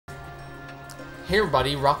Hey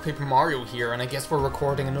everybody, RockPaperMario here, and I guess we're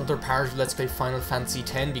recording another part of Let's Play Final Fantasy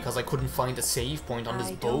X because I couldn't find a save point on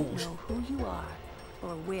this boat. I don't know who you are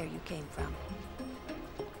or where you came from.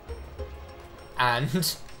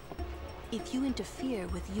 And? If you interfere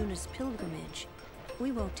with Yuna's pilgrimage,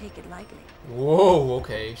 we won't take it lightly. Whoa,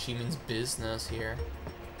 okay, she means business here.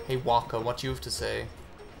 Hey Waka, what do you have to say?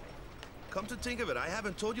 Come to think of it, I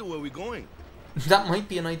haven't told you where we're going. That might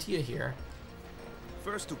be an idea here.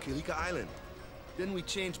 First to Kilika Island. Then we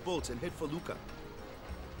change boats and head for Luca.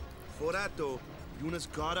 For that though, Yuna's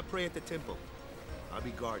gotta pray at the temple. I'll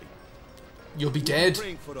be guarding. You'll be We'll dead. be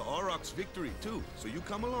praying for the Aurochs' victory too, so you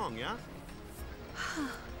come along, yeah?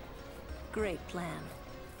 Great plan.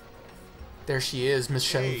 There she is,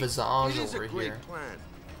 Michelle Hey, Visage it is over a great here. plan.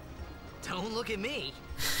 Don't look at me.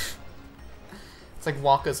 It's like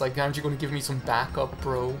Waka's like, aren't you going to give me some backup,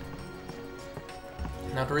 bro?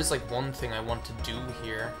 Now there is like one thing I want to do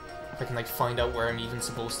here. If I can like find out where I'm even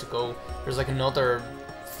supposed to go. There's like another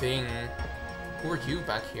thing. Who are you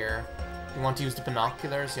back here? You want to use the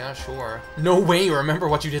binoculars? Yeah, sure. No way, remember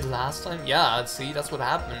what you did last time? Yeah, see, that's what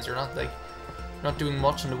happens. You're not like, not doing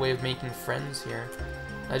much in the way of making friends here.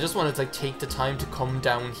 I just wanted to like take the time to come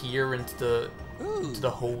down here into the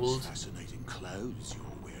hold. Fascinating clothes you're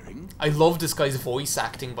wearing. I love this guy's voice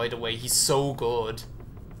acting, by the way. He's so good.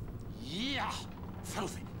 Yeah,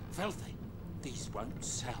 filthy, filthy. These won't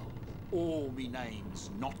sell. All me name's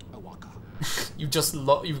not Awaka. You've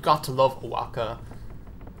got to love Owaka.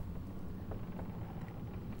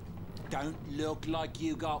 Don't look like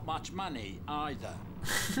you got much money either.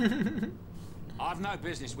 I've no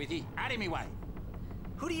business with you. Out of me way.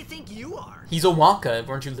 Who do you think you are? He's Owaka,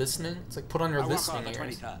 weren't you listening? It's like, put on your Awaka listening the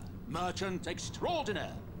ears. 23rd. Merchant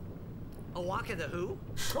extraordinaire. Awaka the who?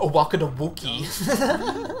 Owaka the Wookiee.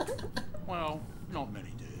 Well, not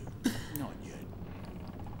many do. Not yet.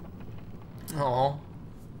 Aww.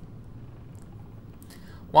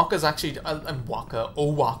 Waka's actually,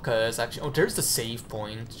 Owaka is actually, oh, there's the save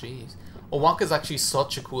point, jeez. Owaka's actually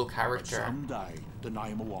such a cool But character. someday, the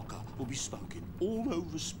name Awaka will be spoken all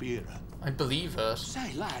over Spira. I believe it.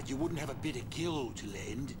 Say, lad, you wouldn't have a bit of gil to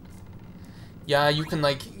lend? Yeah, you can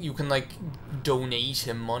like donate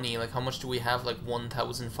him money. Like, how much do we have? Like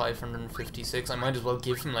 1,556. I might as well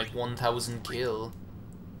give him like 1,000 gil.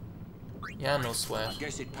 Yeah, no sweat. I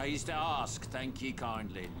guess it pays to ask. Thank you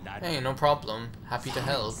kindly, lad. Hey, no problem. Happy to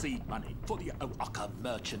help. Seed money for the Awaka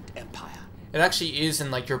merchant empire. It actually is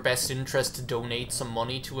in like your best interest to donate some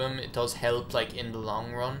money to him. It does help like in the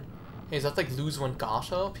long run. Hey, is that like Luz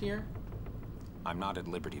Gata up here? I'm not at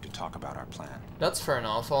liberty to talk about our plan. That's fair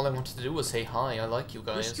enough. All I wanted to do was say hi. I like you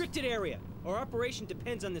guys. Restricted area. Our operation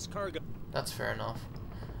depends on this cargo. That's fair enough.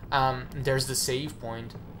 There's the save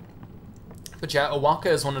point. But yeah, Owaka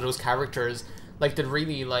is one of those characters, like, that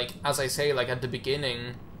really, like, as I say, like, at the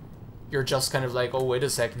beginning, you're just kind of like, oh, wait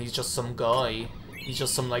a second, he's just some guy. He's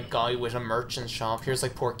just some, like, guy with a merchant shop. Here's,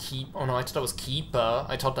 like, poor Keep. Oh, no, I thought that was Keepa.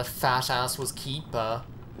 I thought that fat ass was Keepa.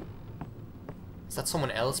 Is that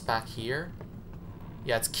someone else back here?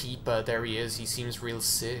 Yeah, it's Keepa. There he is. He seems real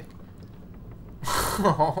sick.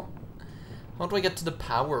 How do I get to the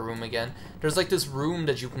power room again? There's like this room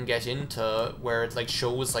that you can get into where it like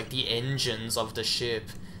shows like the engines of the ship.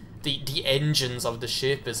 The engines of the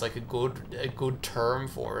ship is like a good term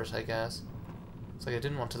for it, I guess. It's like I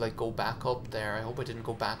didn't want to like go back up there. I hope I didn't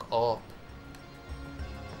go back up.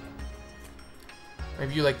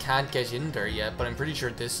 Maybe you like can't get in there yet, but I'm pretty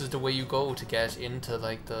sure this is the way you go to get into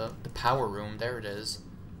like the power room. There it is.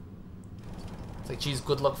 It's like, geez,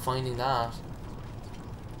 good luck finding that.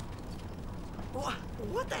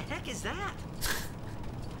 What the heck is that?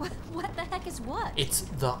 What the heck is what? It's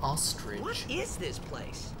the ostrich. What is this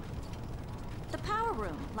place? The power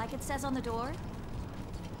room, like it says on the door?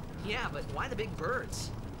 Yeah, but why the big birds?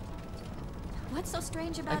 What's so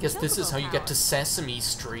strange about I guess this is chocobo how you get to power? Sesame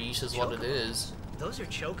Street, is what it is. Those are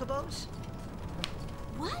chocobos?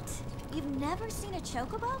 What? You've never seen a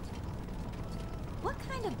chocobo? What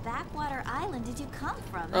kind of backwater island did you come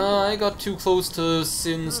from? I got too close to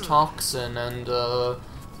Sin's toxin, and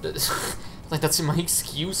like that's my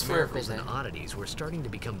excuse for Miracles everything. and oddities were starting to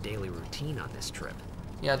become daily routine on this trip.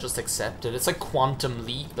 Yeah, just accept it. It's like Quantum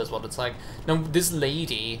Leap is what it's like. Now, this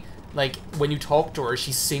lady, like, when you talk to her,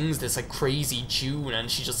 she sings this, like, crazy tune,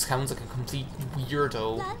 and she just sounds like a complete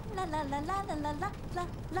weirdo. La la la la la la la la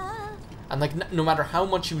la. And, like, no matter how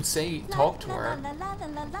much you would say, talk to her. La la la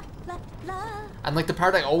la la la la. And, like, the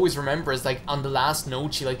part I always remember is, like, on the last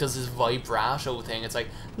note, she, like, does this vibrato thing. It's like,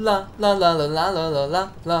 la la la la la la la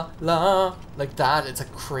la la la. Like that. It's,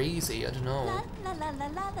 like, crazy. I don't know. La la la la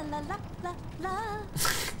la la la la la.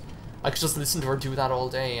 I could just listen to her do that all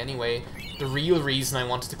day. Anyway, the real reason I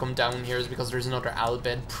wanted to come down here is because there's another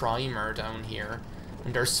Albed primer down here.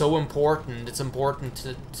 And they're so important. It's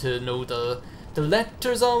important to know the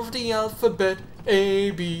letters of the alphabet, A,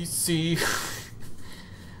 B, C.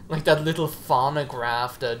 Like that little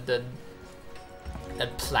phonograph that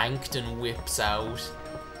Plankton whips out.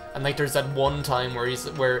 And like there's that one time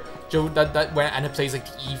where Joe and it plays like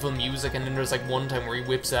the evil music, and then there's like one time where he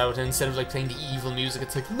whips out, and instead of like playing the evil music,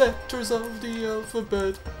 it's like letters of the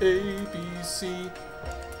alphabet, A, B, C.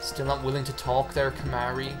 Still not willing to talk there,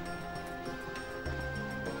 Kamari.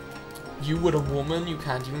 You with a woman, you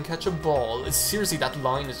can't even catch a ball. Seriously, that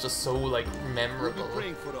line is just so like memorable. We'll be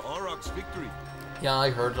praying for the Aurochs' victory. Yeah, I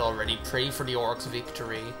heard it already. Pray for the Aurochs'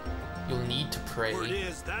 victory. You'll need to pray. Word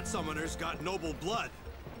is that summoner's got noble blood.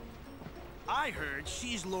 I heard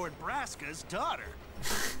she's Lord Braska's daughter.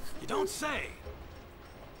 You don't say.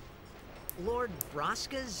 Lord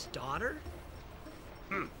Braska's daughter?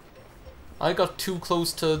 I got too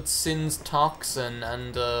close to Sin's toxin,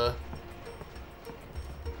 and they're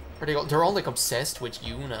all like obsessed with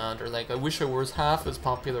Yuna. They're like, I wish I was half as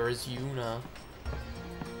popular as Yuna.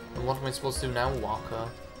 And what am I supposed to do now, Waka?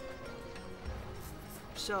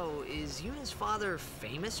 So, is Yuna's father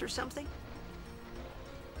famous or something?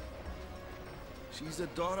 She's the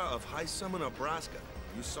daughter of High Summoner Braska.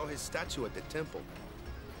 You saw his statue at the temple.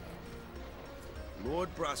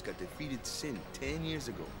 Lord Braska defeated Sin 10 years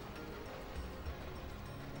ago.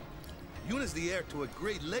 Yuna's the heir to a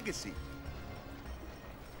great legacy.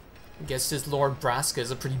 I guess this Lord Braska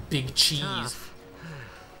is a pretty big cheese. Tough.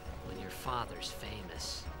 When your father's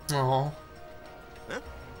famous. Oh. Huh?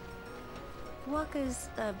 Waka's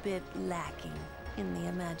a bit lacking in the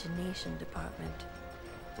imagination department.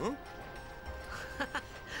 Huh?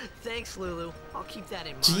 Thanks, Lulu. I'll keep that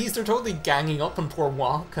in mind. Jeez, they're totally ganging up on poor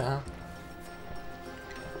Waka.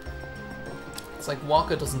 It's like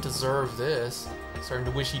Waka doesn't deserve this. Starting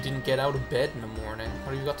to wish he didn't get out of bed in the morning.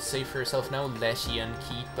 What have you got to say for yourself now, Letty, and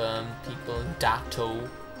keep people Dato?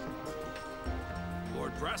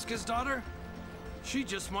 Lord Braska's daughter? She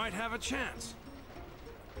just might have a chance.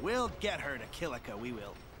 We'll get her to Kilika, we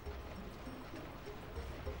will.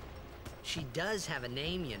 She does have a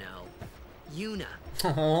name, you know. Yuna.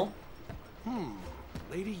 Oh.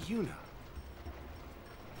 Lady Yuna.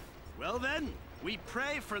 Well then, we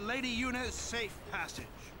pray for Lady Yuna's safe passage.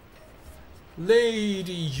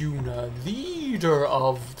 Lady Yuna, leader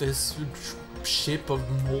of this ship of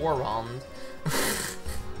morons,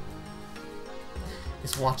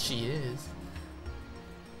 is what she is.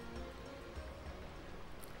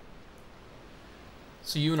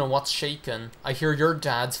 So Yuna, what's shaken? I hear your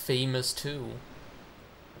dad's famous too.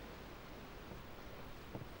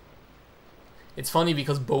 It's funny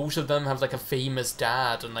because both of them have like a famous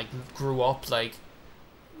dad and like grew up like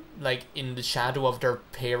in the shadow of their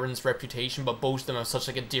parents' reputation, but both of them have such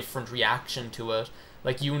like a different reaction to it.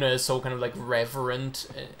 Like Yuna is so kind of like reverent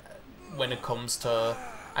when it comes to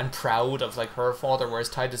and proud of like her father, whereas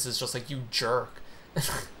Titus is just like, you jerk.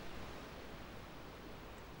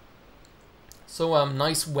 So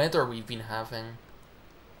nice weather we've been having.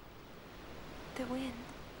 The wind.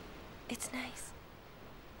 It's nice.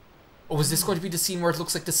 Oh, is this going to be the scene where it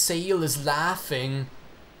looks like the sail is laughing?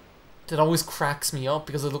 That always cracks me up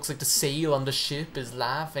because it looks like the sail on the ship is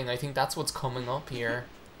laughing. I think that's what's coming up here.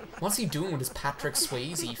 What's he doing with his Patrick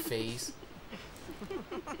Swayze face?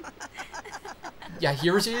 Yeah,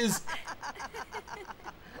 here it is.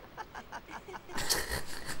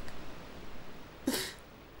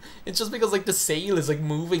 It's just because like the sail is like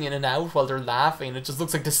moving in and out while they're laughing. It just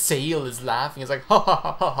looks like the sail is laughing. It's like ha ha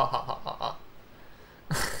ha ha ha ha ha.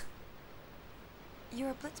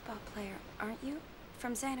 You're a blitzball player, aren't you?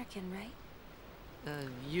 From Xanarkand, right?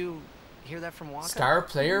 You hear that from Waka? Star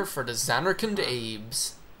player for the Xanarkand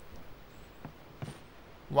Abes.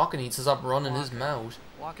 Waka needs to stop running his mouth.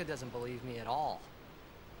 Waka doesn't believe me at all.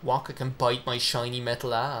 Waka can bite my shiny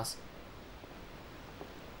metal ass.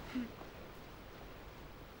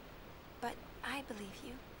 But I believe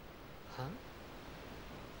you. Huh?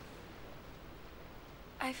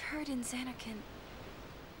 I've heard in Xanarkand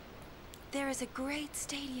there is a great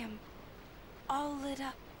stadium, all lit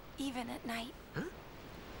up, even at night. Huh?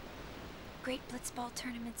 Great blitzball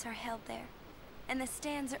tournaments are held there, and the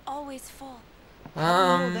stands are always full.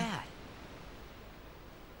 How do you know that?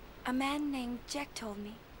 A man named Jack told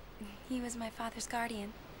me. He was my father's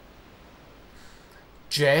guardian.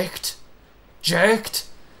 Jacked? Jacked?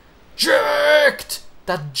 Jacked!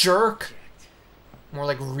 That jerk! More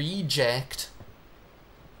like reject.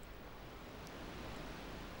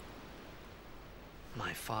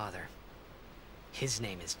 My father. His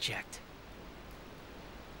name is Jecht.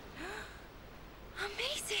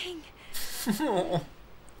 Amazing!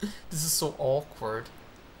 This is so awkward.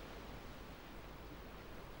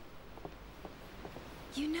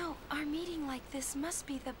 You know, our meeting like this must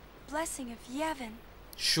be the blessing of Yevon.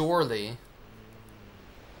 Surely.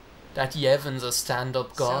 That Yevon's a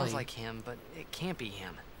stand-up guy. Sounds like him, but it can't be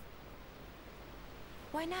him.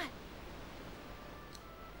 Why not?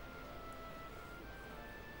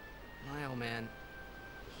 My old man,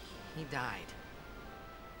 he died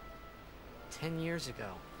 10 years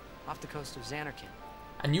ago, off the coast of Xanarkand.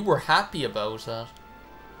 And you were happy about it.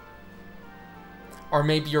 Or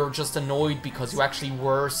maybe you're just annoyed because you actually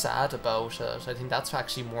were sad about it. I think that's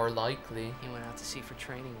actually more likely. He went out to sea for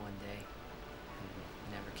training one day,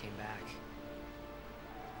 and never came back.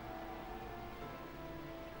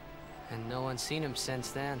 And no one's seen him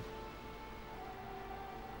since then.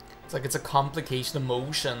 It's like it's a complicated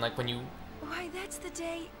emotion, like when you... Why, that's the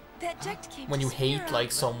day that Jekt came when to you hate, Spira.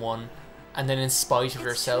 like, someone, and then in spite of It's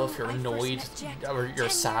yourself, true, you're I first annoyed, met Jekt or 10 you're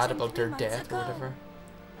years sad and about 3 their months death or ago. whatever.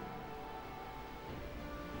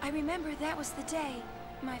 I remember that was the day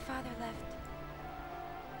my father left.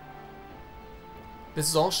 This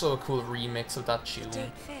is also a cool remix of that The tune.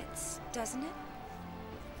 date fits, doesn't it?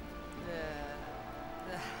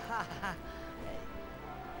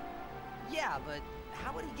 Yeah, but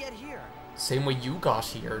how would he get here? Same way you got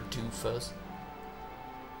here, doofus.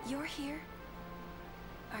 You're here?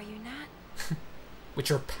 Are you not? With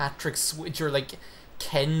your with your, like,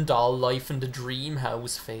 Ken doll life in the dream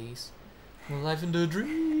house face. Life in the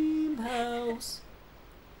dream house.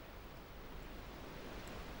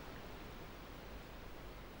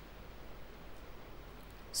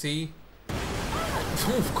 See?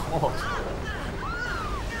 Oh god.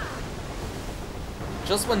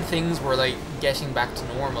 Just when things were, like, getting back to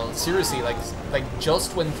normal, seriously, like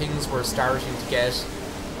just when things were starting to get,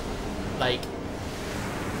 like,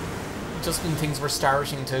 just when things were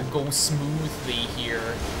starting to go smoothly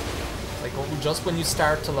here, like, just when you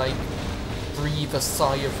start to, like, breathe a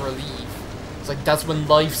sigh of relief, it's like that's when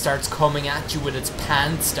life starts coming at you with its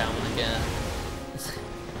pants down again.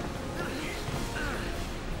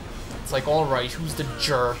 It's like, alright, who's the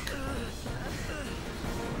jerk?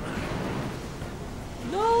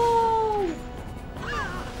 No!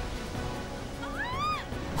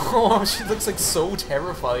 Oh, she looks like so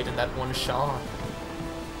terrified in that one shot.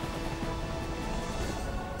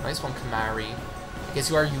 Nice one, Kamari. I guess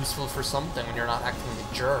you are useful for something when you're not acting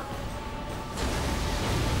like a jerk.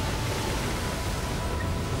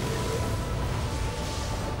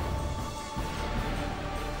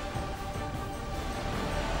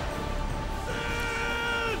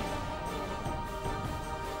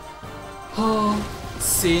 Oh,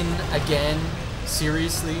 Sin again?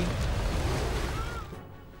 Seriously?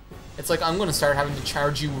 It's like I'm gonna start having to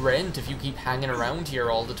charge you rent if you keep hanging around here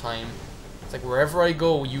all the time. It's like wherever I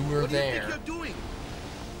go, you were there. What do you think you're doing?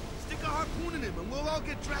 Stick a harpoon in him and we'll all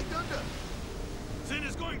get dragged under. Sin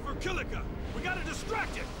is going for Kilika. We gotta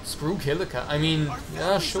distract it. Screw Kilika. I mean, Our yeah,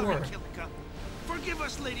 families are sure. in Kilika. Forgive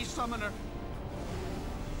us, Lady Summoner.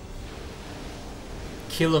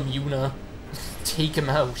 Kill him, Yuna. Take him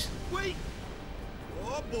out. Wait!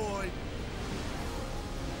 Oh boy!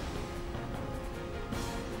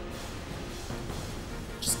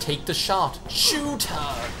 Just take the shot. Shoot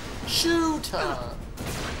her! Shoot her!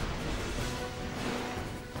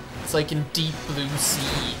 It's like in Deep Blue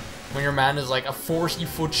Sea, when your man is like a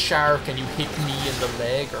 40-foot shark and you hit me in the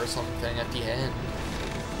leg or something at the end.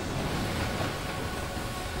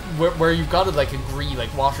 Where you've got to like agree, like,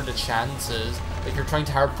 what are the chances? Like, you're trying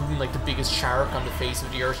to harpoon like the biggest shark on the face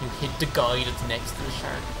of the earth and you hit the guy that's next to the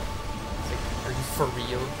shark. It's like, are you for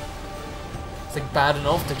real? It's like bad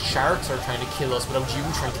enough that sharks are trying to kill us without you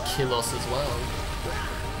trying to kill us as well.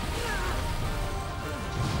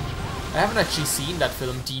 I haven't actually seen that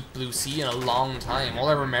film Deep Blue Sea in a long time. All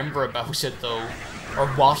I remember about it though, or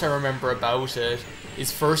what I remember about it,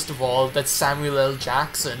 is first of all that Samuel L.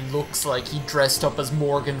 Jackson looks like he dressed up as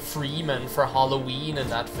Morgan Freeman for Halloween in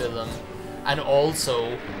that film. And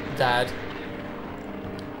also that,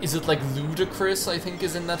 is it like Ludacris, I think,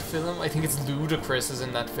 is in that film? I think it's Ludacris is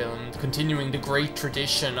in that film, continuing the great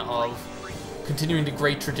tradition of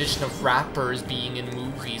rappers being in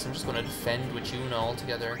movies. I'm just going to defend with Yuna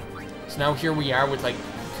altogether. So now here we are with like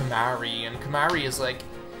Kamari, and Kamari is like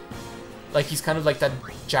he's kind of like that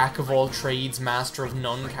jack of all trades, master of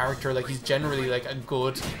none character. Like, he's generally like a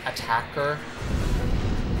good attacker,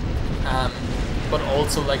 but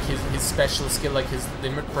also like his special skill, like his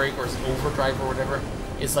limit break or his overdrive or whatever,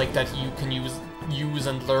 is like that you can use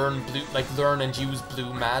and learn learn and use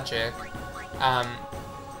blue magic,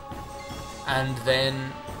 and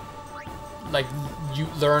then like you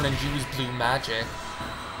learn and use blue magic,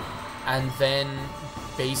 and then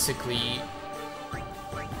basically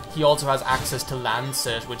he also has access to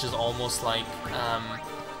Lancet, which is almost like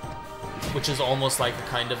a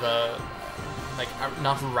kind of a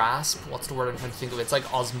not rasp. What's the word I'm trying to think of? It's like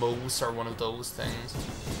osmose or one of those things.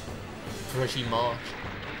 Pretty much.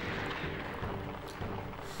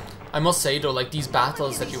 I must say though, like these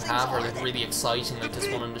battles that you have are like really exciting, like this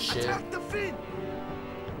one on the ship.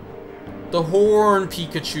 The horn,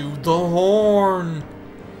 Pikachu! The horn!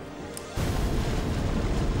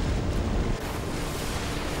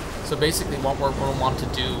 So basically what we're going to want to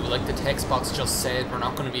do, like the text box just said, we're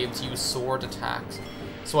not going to be able to use sword attacks.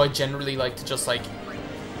 So I generally like to just like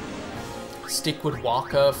stick with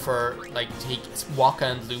Waka for like take Waka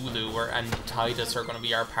and Lulu and Tidus are going to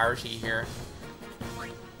be our party here.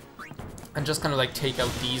 And just kind of like take out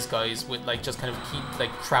these guys with like just kind of keep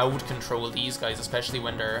like crowd control these guys, especially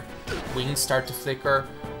when their wings start to flicker.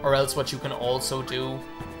 Or else what you can also do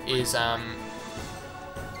is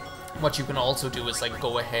like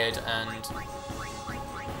go ahead and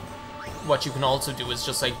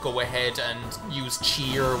just like go ahead and use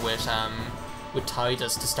cheer with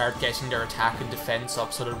Tidus to start getting their attack and defense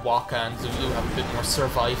up so that Waka and Lulu have a bit more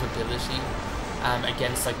survivability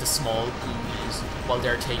against like the small goons while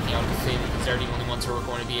they're taking out the Finn, because they're the only ones who are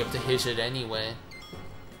going to be able to hit it anyway.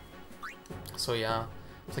 So yeah,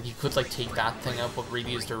 it's like you could like take that thing out, but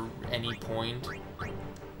really is there any point?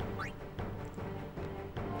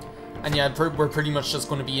 And yeah, we're pretty much just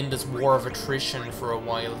going to be in this war of attrition for a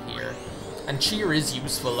while here. And cheer is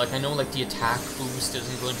useful, like I know like the attack boost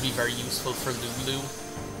isn't going to be very useful for Lulu,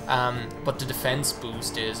 but the defense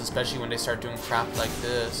boost is, especially when they start doing crap like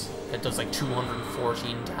this. It does like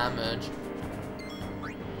 214 damage.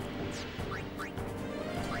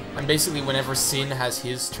 And basically whenever Sin has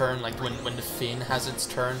his turn, like when the Finn has its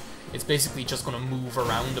turn, it's basically just going to move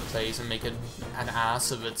around the place and make an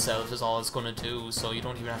ass of itself is all it's going to do, so you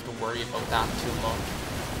don't even have to worry about that too much.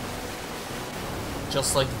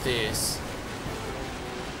 Just like this.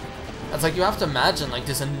 It's like you have to imagine like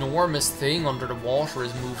this enormous thing under the water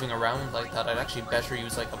is moving around like that. I'd actually better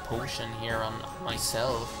use like a potion here on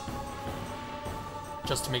myself,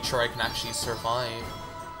 just to make sure I can actually survive.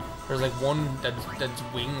 There's like one that's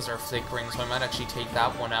wings are flickering, so I might actually take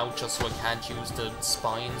that one out just so I can't use the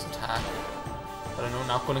spines attack. But I'm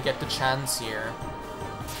not going to get the chance here.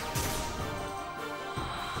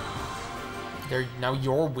 Now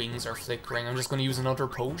your wings are flickering. I'm just going to use another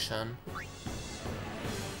potion.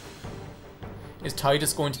 Is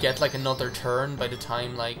Tidus going to get like another turn by the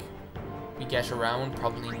time like we get around?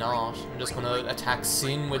 Probably not. I'm just going to attack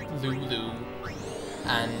Sin with Lulu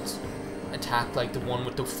and attack like the one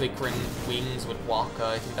with the flickering wings with Waka.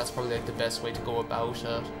 I think that's probably like the best way to go about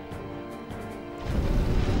it.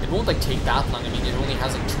 It won't like take that long. I mean, it only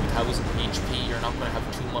has like 2000 HP. You're not going to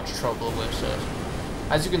have too much trouble with it.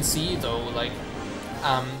 As you can see though, like do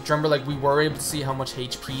you remember like we were able to see how much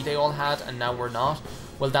HP they all had and now we're not?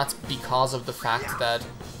 Well, that's because of the fact that...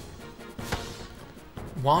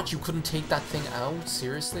 What? You couldn't take that thing out?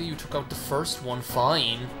 Seriously? You took out the first one?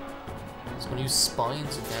 Fine. I was going to use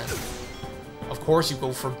spines again. Of course you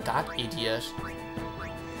go for that idiot.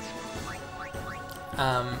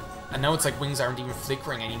 And now it's like wings aren't even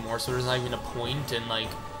flickering anymore, so there's not even a point in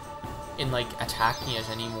like attacking it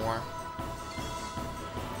anymore.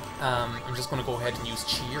 I'm just going to go ahead and use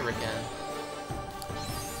cheer again.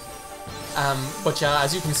 But yeah,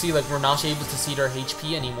 as you can see, like we're not able to see their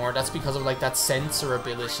HP anymore. That's because of like that sensor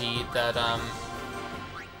ability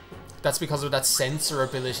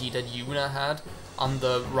that Yuna had on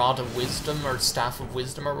the Rod of Wisdom or Staff of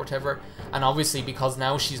Wisdom or whatever. And obviously because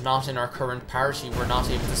now she's not in our current party, we're not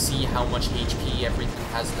able to see how much HP everything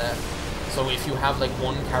has left. So if you have like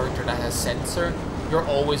one character that has sensor, you're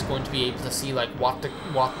always going to be able to see like what the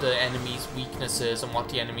enemy's weaknesses and what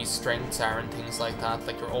the enemy's strengths are and things like that.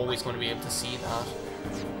 Like you're always going to be able to see that.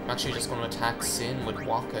 I'm actually just going to attack Sin with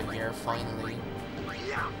Waka here, finally.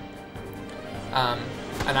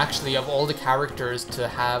 And actually, of all the characters to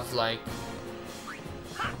have like...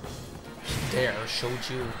 There, showed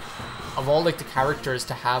you. Of all like the characters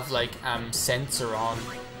to have like sensor on,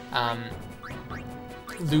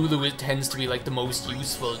 Lulu tends to be like the most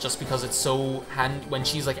useful just because it's so when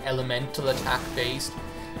she's like elemental attack based,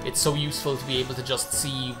 it's so useful to be able to just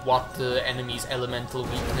see what the enemy's elemental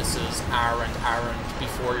weaknesses are and aren't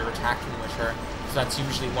before you're attacking with her. So that's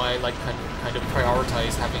usually why I like kind of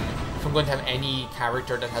prioritize having, if I'm going to have any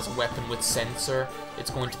character that has a weapon with sensor,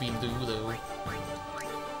 it's going to be Lulu.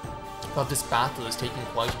 But this battle is taking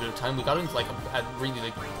quite a bit of time. We got into like a really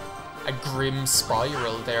like a grim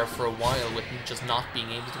spiral there for a while with just not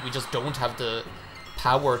being able to. We just don't have the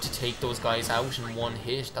power to take those guys out in one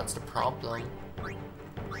hit. That's the problem.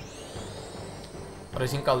 But I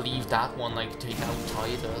think I'll leave that one, like, take out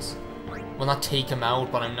Titus. Well, not take him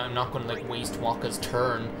out, but I'm not going to, like, waste Wakka's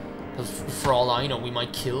turn. Because for all I know, we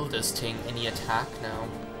might kill this thing any attack now.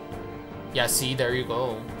 Yeah, see, there you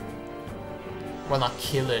go. Well, not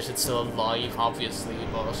kill it, it's still alive, obviously,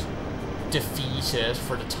 but defeat it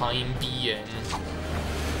for the time being.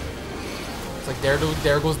 It's like, there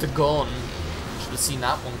goes the gun. Should have seen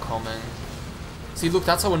that one coming. See, look,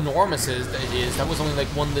 that's how enormous it is. That was only like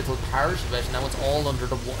one little part of it, and now it's all under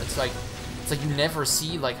the wall. It's like you never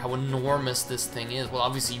see like how enormous this thing is. Well,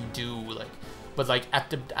 obviously you do, like, but like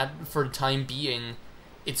for the time being,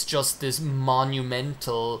 it's just this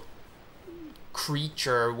monumental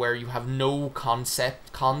creature where you have no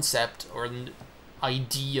concept or an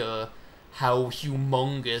idea how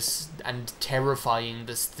humongous and terrifying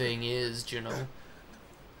this thing is, you know.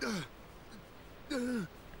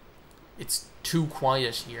 It's too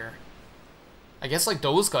quiet here. I guess like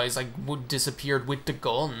those guys like would disappeared with the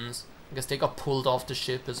guns. I guess they got pulled off the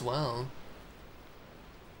ship as well.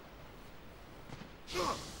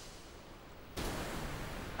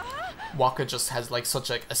 Wakka just has like such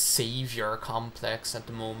like a savior complex at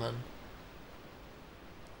the moment.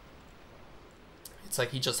 It's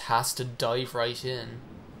like he just has to dive right in.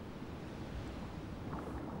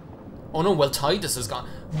 Oh no, well Titus is gone.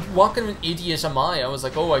 What kind of an idiot am I? I was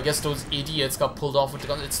like, oh, I guess those idiots got pulled off with the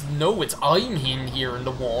gun. It's I'm in here in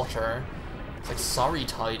the water. It's like, sorry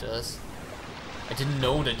Titus. I didn't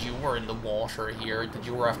know that you were in the water here, that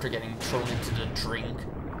you were after getting thrown into the drink.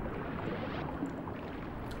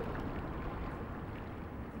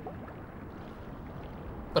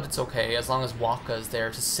 But it's okay, as long as Wakka is there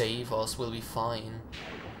to save us, we'll be fine.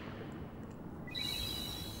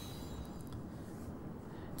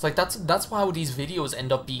 It's like, that's how these videos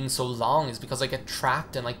end up being so long, is because I get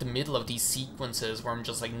trapped in like the middle of these sequences where I'm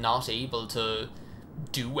just like not able to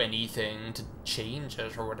do anything to change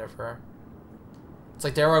it or whatever. It's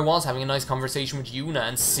like there I was having a nice conversation with Yuna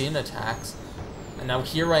and Sin attacks, and now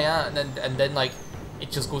here I am, and then like it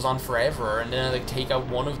just goes on forever, and then I like take out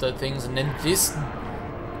one of the things, and then this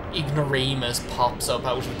ignoramus pops up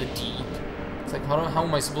out of the deep. It's like, how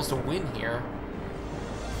am I supposed to win here?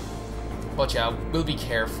 But yeah, we'll be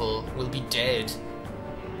careful. We'll be dead.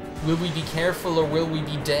 Will we be careful or will we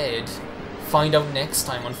be dead? Find out next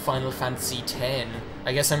time on Final Fantasy X.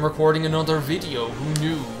 I guess I'm recording another video. Who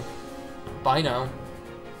knew? Bye now.